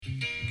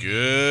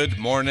Good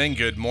morning,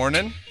 good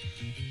morning.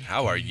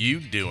 How are you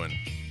doing?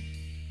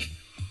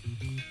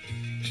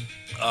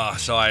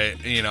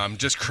 I'm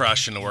just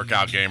crushing the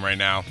workout game right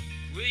now.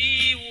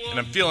 And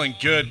I'm feeling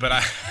good, but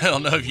I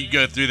don't know if you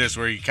go through this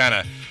where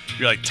you're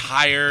like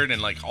tired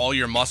and like all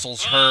your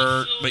muscles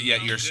hurt, but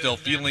yet you're still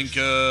feeling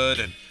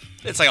good. And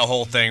it's like a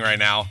whole thing right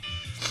now.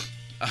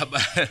 And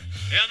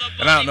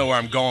I don't know where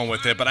I'm going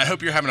with it, but I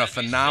hope you're having a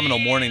phenomenal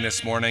morning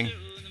this morning.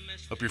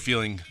 Hope you're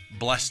feeling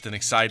blessed and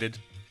excited.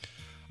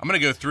 I'm going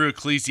to go through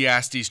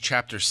Ecclesiastes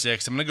chapter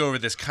 6. I'm going to go over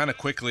this kind of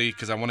quickly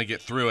because I want to get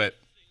through it.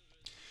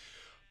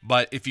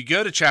 But if you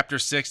go to chapter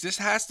 6, this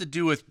has to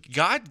do with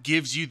God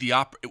gives you the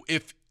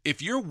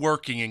if you're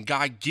working and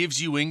God gives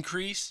you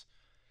increase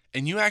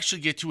and you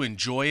actually get to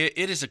enjoy it,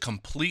 it is a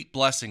complete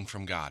blessing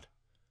from God.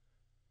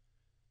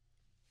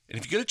 And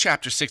if you go to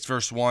chapter 6,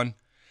 verse 1,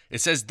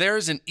 it says, "There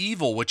is an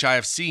evil which I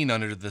have seen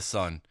under the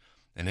sun,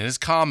 and it is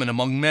common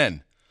among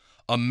men,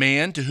 a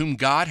man to whom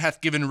God hath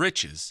given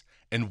riches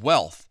and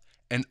wealth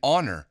and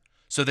honor,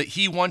 so that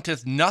he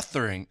wanteth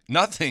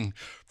nothing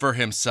for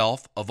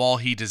himself of all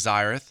he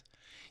desireth.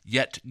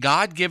 Yet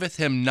God giveth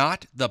him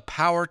not the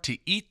power to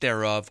eat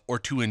thereof or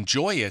to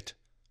enjoy it.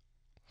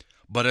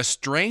 But a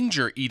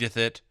stranger eateth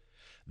it.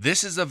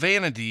 This is a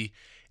vanity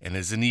and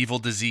is an evil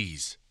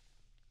disease."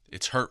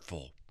 It's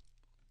hurtful.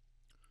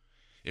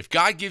 If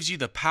God gives you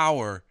the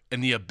power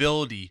and the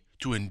ability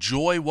to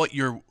enjoy what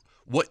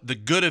the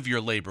good of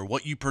your labor,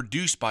 what you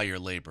produce by your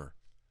labor,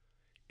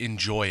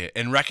 enjoy it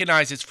and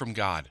recognize it's from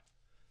God.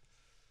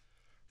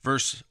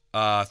 Verse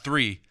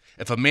 3,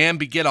 "If a man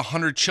beget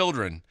 100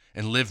 children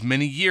and live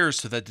many years,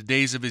 so that the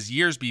days of his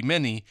years be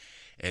many,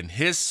 and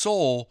his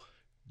soul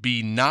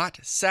be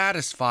not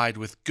satisfied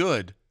with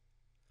good,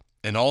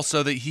 and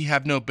also that he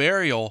have no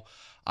burial,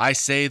 I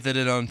say that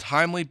an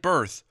untimely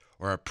birth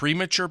or a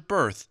premature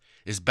birth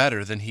is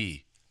better than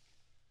he."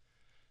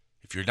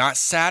 If you're not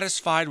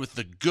satisfied with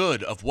the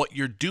good of what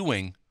you're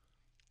doing,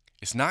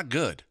 it's not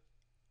good.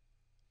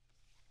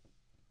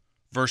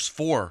 Verse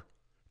 4,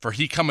 "For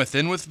he cometh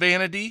in with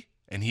vanity,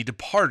 and he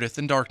departeth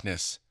in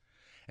darkness,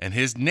 and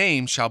his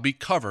name shall be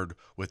covered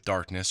with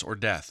darkness or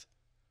death."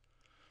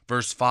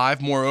 Verse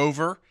 5,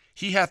 "Moreover,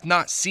 he hath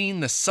not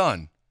seen the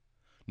sun,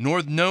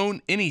 nor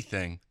known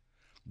anything.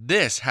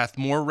 This hath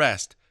more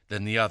rest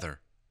than the other."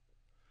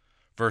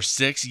 Verse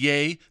 6,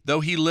 "Yea,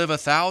 though he live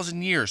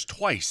 1,000 years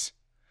twice,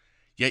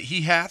 yet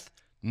he hath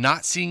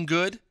not seen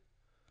good.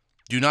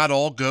 Do not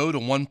all go to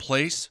one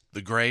place,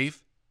 the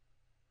grave?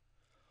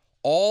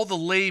 All the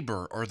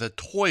labor or the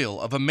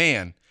toil of a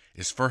man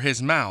is for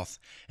his mouth,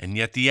 and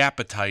yet the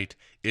appetite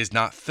is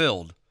not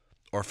filled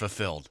or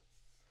fulfilled."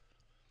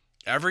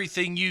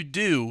 Everything you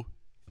do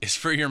is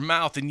for your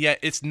mouth, and yet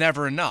it's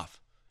never enough.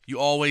 You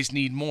always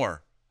need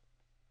more.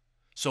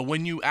 So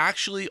when you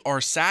actually are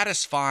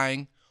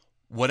satisfying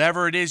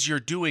whatever it is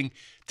you're doing,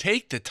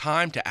 take the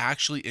time to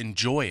actually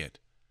enjoy it.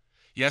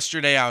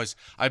 Yesterday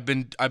I've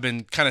been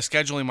kind of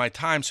scheduling my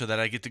time so that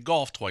I get to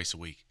golf twice a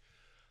week,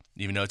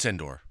 even though it's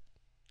indoor.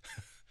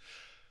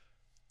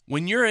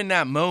 When you're in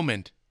that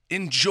moment,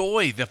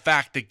 enjoy the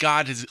fact that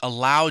God has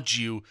allowed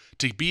you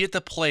to be at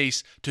the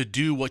place to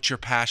do what your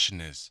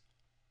passion is.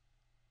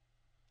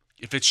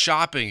 If it's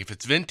shopping, if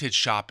it's vintage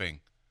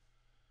shopping,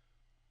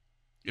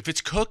 if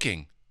it's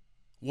cooking,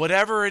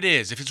 whatever it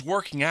is, if it's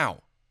working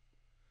out,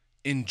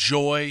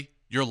 enjoy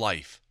your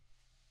life.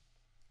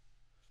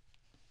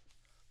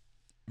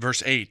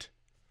 Verse 8,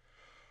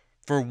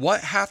 "For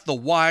what hath the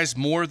wise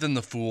more than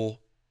the fool?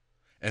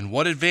 And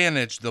what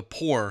advantage the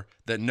poor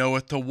that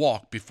knoweth to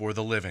walk before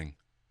the living?"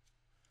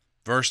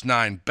 Verse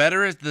 9,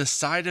 "Better is the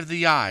sight of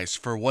the eyes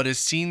for what is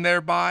seen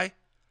thereby,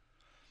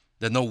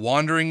 than the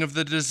wandering of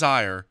the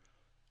desire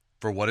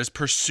for what is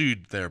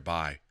pursued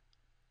thereby.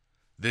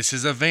 This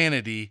is a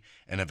vanity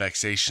and a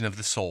vexation of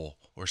the soul,"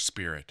 or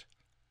spirit.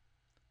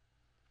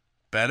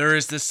 Better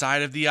is the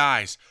sight of the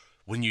eyes.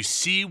 When you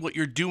see what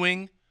you're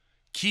doing,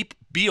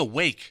 be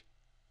awake.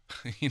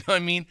 You know what I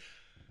mean?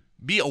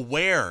 Be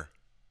aware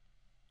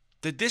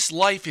that this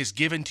life is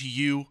given to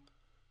you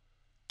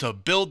to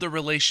build the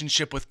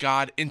relationship with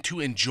God and to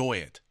enjoy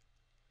it.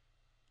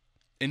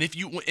 And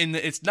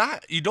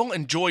you don't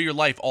enjoy your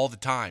life all the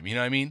time. You know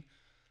what I mean?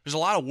 There's a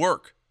lot of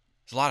work.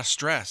 There's a lot of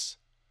stress.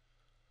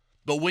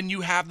 But when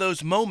you have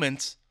those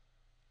moments,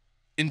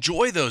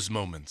 enjoy those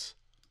moments.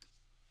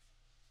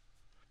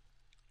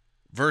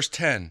 Verse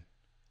 10,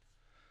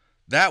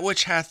 "That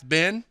which hath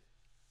been,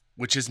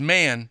 which is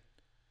man."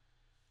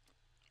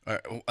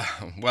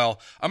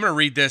 Well, I'm going to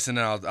read this and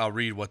then I'll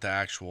read what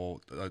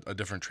a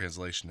different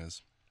translation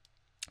is.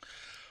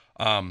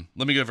 Let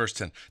me go to verse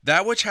 10.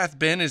 "That which hath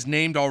been is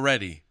named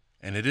already,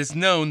 and it is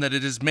known that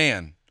it is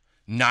man.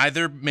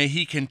 Neither may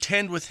he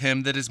contend with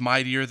him that is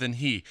mightier than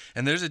he."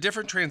 And there's a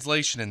different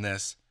translation in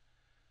this.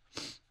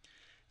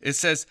 It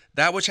says,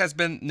 "That which has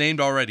been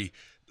named already."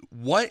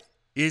 What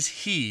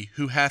is he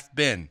who hath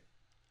been?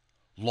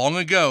 Long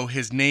ago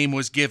his name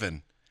was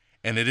given,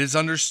 and it is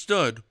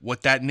understood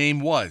what that name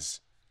was.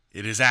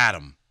 It is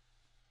Adam,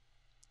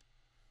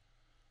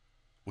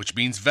 which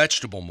means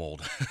vegetable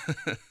mold.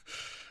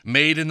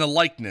 made in the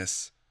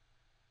likeness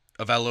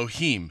of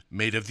Elohim,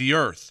 made of the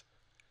earth.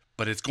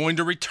 But it's going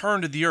to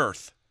return to the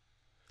earth.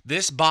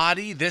 This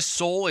body, this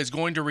soul is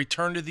going to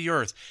return to the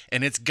earth.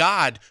 And it's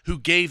God who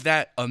gave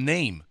that a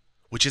name,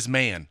 which is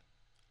man.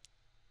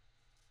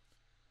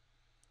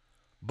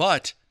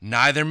 But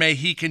neither may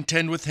he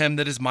contend with him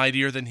that is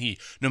mightier than he.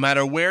 No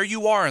matter where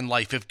you are in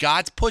life, if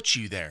God's put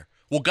you there,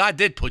 well, God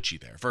did put you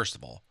there, first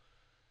of all.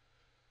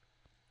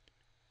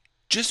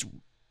 Just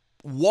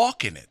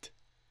walk in it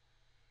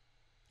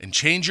and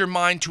change your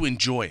mind to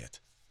enjoy it.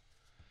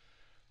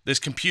 This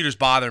computer's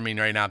bothering me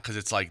right now because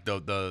it's like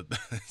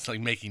it's like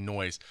making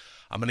noise.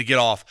 I'm going to get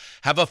off.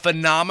 Have a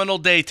phenomenal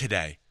day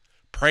today.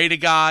 Pray to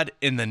God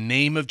in the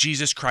name of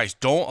Jesus Christ.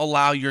 Don't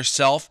allow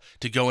yourself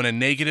to go in a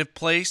negative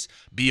place.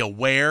 Be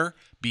aware,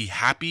 be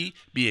happy,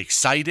 be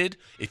excited.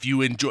 If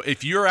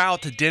you're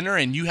out to dinner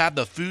and you have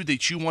the food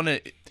that you want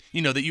to,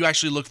 that you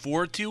actually look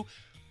forward to,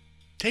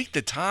 take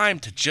the time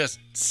to just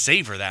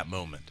savor that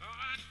moment.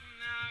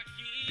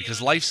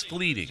 Because life's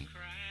fleeting.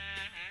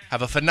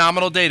 Have a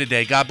phenomenal day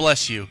today. God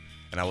bless you,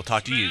 and I will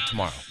talk to you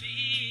tomorrow.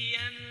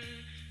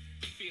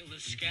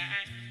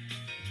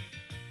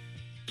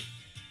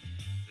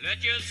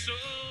 Let your soul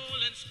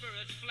and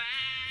spirit fly.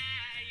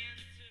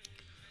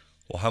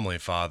 Well, Heavenly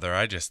Father,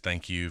 I just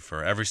thank you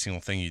for every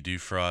single thing you do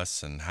for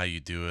us and how you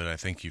do it. I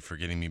thank you for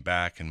getting me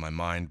back and my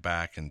mind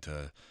back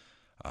into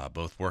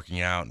both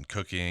working out and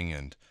cooking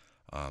and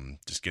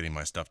just getting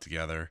my stuff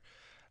together.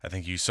 I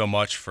thank you so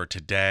much for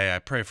today. I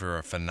pray for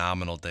a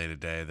phenomenal day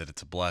today, that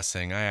it's a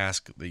blessing. I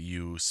ask that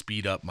you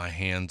speed up my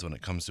hands when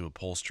it comes to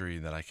upholstery,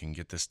 that I can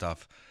get this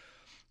stuff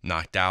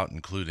knocked out,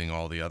 including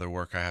all the other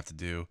work I have to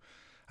do.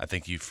 I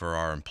thank you for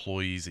our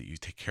employees, that you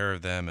take care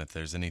of them. If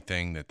there's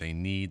anything that they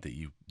need, that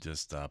you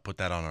just put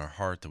that on our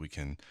heart, that we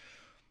can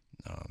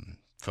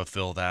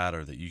fulfill that,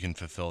 or that you can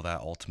fulfill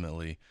that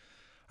ultimately.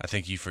 I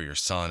thank you for your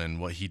son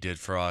and what he did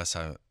for us.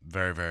 I'm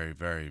very, very,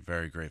 very,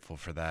 very grateful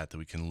for that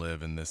we can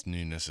live in this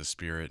newness of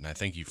spirit. And I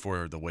thank you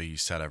for the way you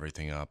set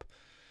everything up.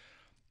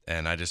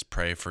 And I just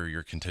pray for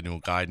your continual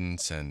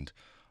guidance and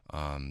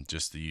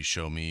just that you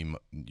show me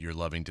your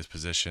loving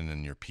disposition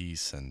and your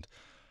peace and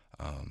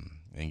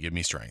give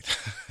me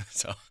strength.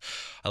 So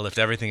I lift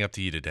everything up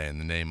to you today in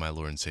the name of my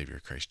Lord and Savior,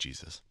 Christ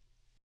Jesus.